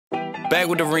Back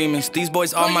with the remix. These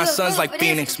boys are my sons like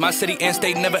Phoenix. My city and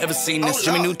state never ever seen this.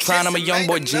 Jimmy Neutron, I'm a young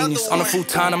boy genius. On a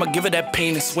futon, I'ma give it that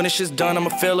penis. When it's just done, I'ma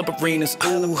fill up arenas.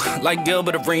 Ooh, like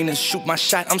Gilbert Arenas. Shoot my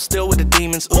shot, I'm still with the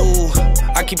demons. Ooh,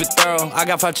 I keep it thorough. I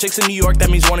got 5 chicks in New York, that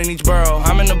means 1 in each borough.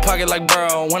 I'm in the pocket like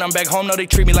Burrow. When I'm back home, no, they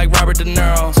treat me like Robert De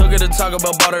Niro. Took her to Taco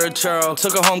Bell, bought her a churro.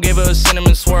 Took her home, gave her a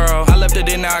cinnamon swirl. I left it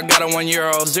in, now I got her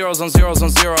 €1. Zeros on zeros on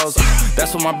zeros.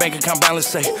 That's what my bank account balance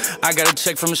say. I got a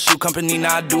check from a shoe company,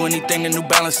 now I do anything the New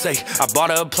Balance say. I bought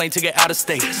her a plane ticket out of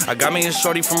state. I got me a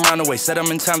shorty from Roundaway, said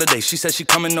I'm in town today. She said she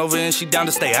coming over and she down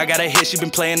to stay. I got a hit, she been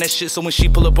playing that shit, so when she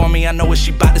pull up on me, I know what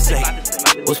she bout to say.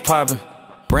 What's poppin'?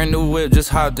 Brand new whip, just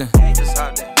hopped in.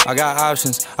 I got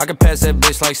options, I can pass that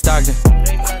bitch like Stockton.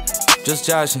 Just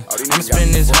joshin', I'ma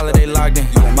spend this holiday locked in.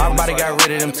 My body got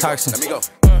rid of them toxins.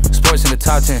 Sports in the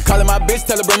top 10. Callin' my bitch,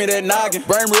 tell her bring me that noggin.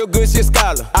 Brain real good, she a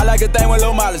scholar. I like a thing with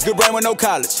low mileage, good brain with no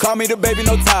college. Call me the baby,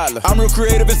 no Tyler. I'm real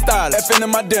creative and stylish. F in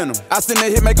my denim. I send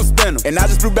that hit, make them spin 'em. And I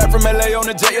just flew back from LA on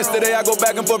the jet yesterday. I go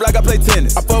back and forth like I play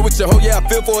tennis. I fuck with your hoe, yeah, I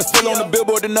feel for it. Still on the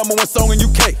Billboard, the #1 song in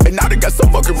UK. And now they got so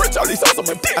fucking rich, all these hoes on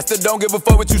my dick. I still don't give a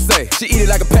fuck what you say. She eat it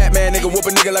like a Pac-Man, nigga. Whoop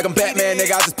a nigga like I'm Batman,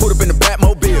 nigga. I just put up in the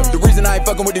Batmobile. The reason I ain't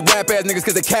fucking with these rap-ass niggas,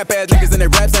 cause they cap-ass niggas and their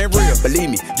raps ain't real. Believe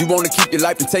me, you wanna keep your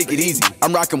life and take it easy.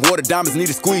 I'm rocking water diamonds, need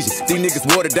a squeegee. These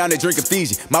niggas water down, they drinking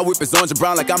Fiji. My whip is orange and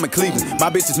brown like I'm in Cleveland. My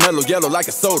bitch is mellow yellow like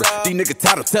a soda. These niggas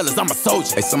title tellers, I'm a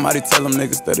soldier. Hey, somebody tell them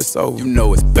niggas that it's over. You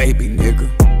know it's baby, nigga.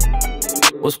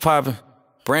 What's poppin'?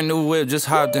 Brand new whip, just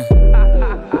hopped in.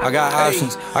 I got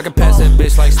options, I can pass that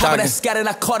bitch like Stockton. I'm scattered,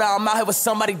 I caught her, I'm out here with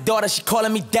somebody's daughter. She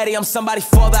calling me daddy, I'm somebody's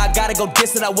father. I gotta go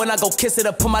diss it, when I go kiss it,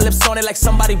 I put my lips on it like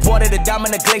somebody watered. The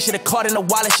diamond, the glacier, the card in the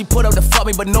wallet. She put up to fuck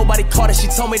me, but nobody caught it. She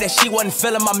told me that she wasn't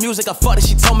feeling my music, I fucked it.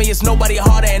 She told me it's nobody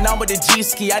harder, and I'm with the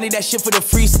G-ski. I need that shit for the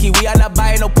free ski. We are not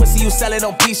buying no pussy, you sell it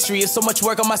on Peachtree. It's so much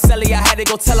work on my celly, I had to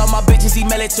go tell all my bitches,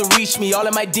 email it to reach me. All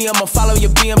in my DM, I follow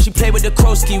your BM, she played with the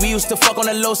Krosky. We used to fuck on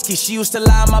the low ski. She used to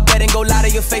lie on my bed and go lie to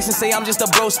your face and say I'm just a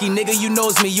broski. Nigga, you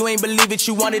knows me, you ain't believe it,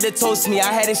 you wanted to toast me.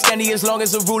 I had it standing as long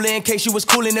as a ruler in case you was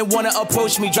coolin' and wanna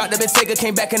approach me. Dropped the Vincenzo,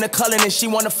 came back in the color and she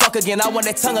wanna fuck again. I want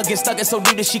that tongue again, stuck it so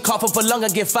deep that she cough up a lung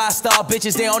again. 5-star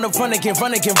bitches, they on the run again,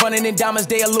 running in diamonds,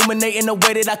 they illuminating the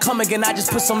way that I come again. I just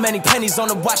put so many pennies on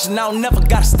the watch and I don't never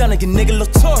got a stun again, nigga.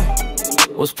 Look, Tory.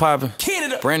 What's poppin'?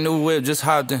 Brand new whip, just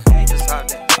hopped in.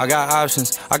 I got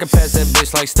options, I can pass that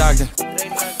bitch like Stockton.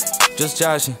 Just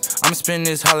joshin', I'ma spend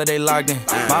this holiday locked in.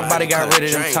 My body got rid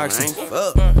of them toxins.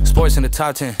 Sports in the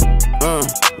top 10.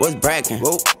 What's brackin'?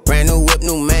 Brand new whip,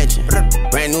 new mansion.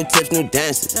 Brand new tips, new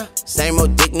dances. Same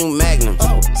old dick, new magnums.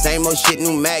 Same old shit,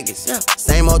 new maggots.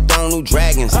 Same old throne, new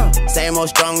dragons. Same old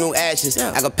strong, new ashes.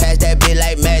 I can pass that bitch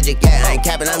like magic, yeah. I ain't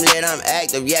capping, I'm lit, I'm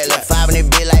active, yeah. Look 5 in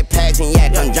that bitch like Paxton,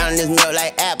 yeah. I'm drowning this milk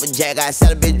like Applejack. I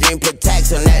sell a bitch dream, put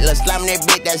tax on that. Look slam that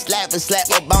bitch, that slap for slap.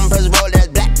 Obama press roll, that's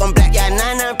black on black. Yeah,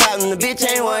 99 problems, the bitch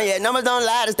ain't one yet. Numbers don't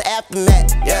lie, it's the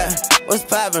aftermath, yeah. What's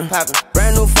poppin'?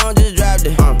 Brand new phone, just dropped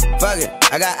it. Fuck it,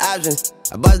 I got options.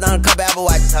 I bust down a couple Apple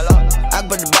Watches. Hello. I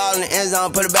put the ball in the end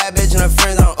zone, put a bad bitch in her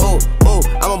friend zone. Ooh, ooh,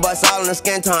 I'ma bust all in the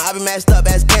skin tone. I be messed up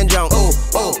as Ken Jong. Ooh,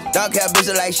 ooh, dark hair bitch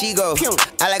look like she go.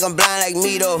 I like I'm blind like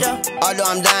me though. Although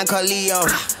I'm dying called Leon.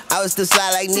 I was still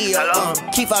slide like Neo.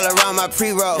 Keep all around my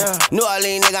pre-roll. New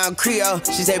Orleans nigga, I'm Creole.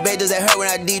 She say, babe, does that hurt when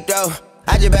I deep throw?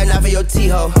 I just better not for your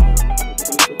T-ho.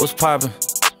 What's poppin'?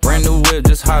 Brand new whip,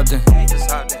 just hopped in.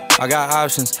 I got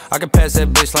options, I can pass that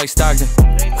bitch like Stockton.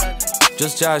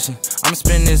 Just joshin', I'ma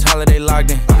spend this holiday locked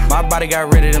in. My body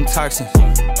got rid of them toxins.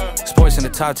 Sports in the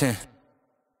top 10.